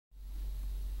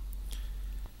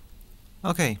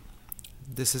Okay,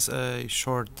 this is a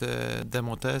short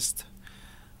demo test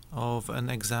of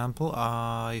an example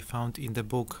I found in the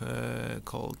book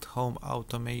called Home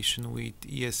Automation with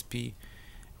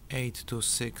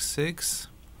ESP8266.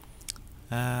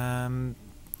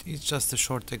 It's just a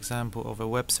short example of a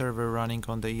web server running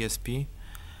on the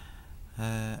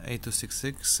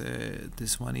ESP8266.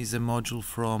 This one is a module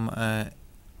from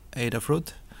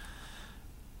Adafruit,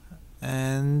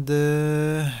 and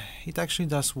it actually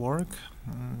does work.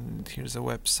 Here's a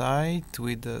website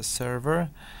with a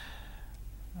server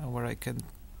where I can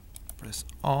press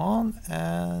on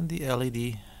and the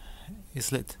LED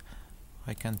is lit.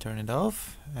 I can turn it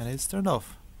off and it's turned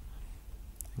off.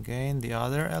 Again the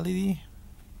other LED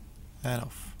and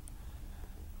off.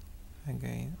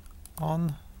 Again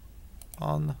on,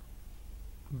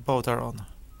 both are on.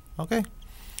 Okay,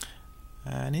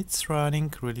 and it's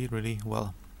running really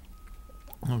well.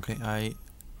 Okay, I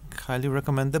highly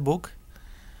recommend the book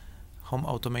Home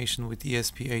Automation with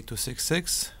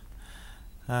ESP8266.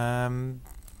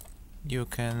 You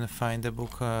can find the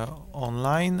book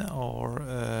online or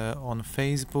on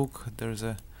Facebook. There's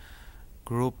a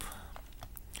group.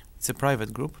 It's a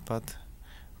private group, but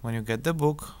when you get the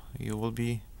book you will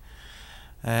be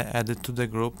added to the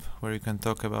group where you can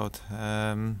talk about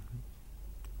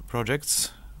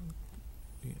projects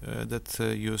that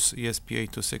use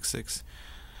ESP8266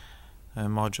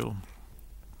 module.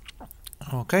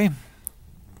 Okay,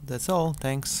 that's all.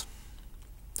 Thanks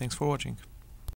for watching.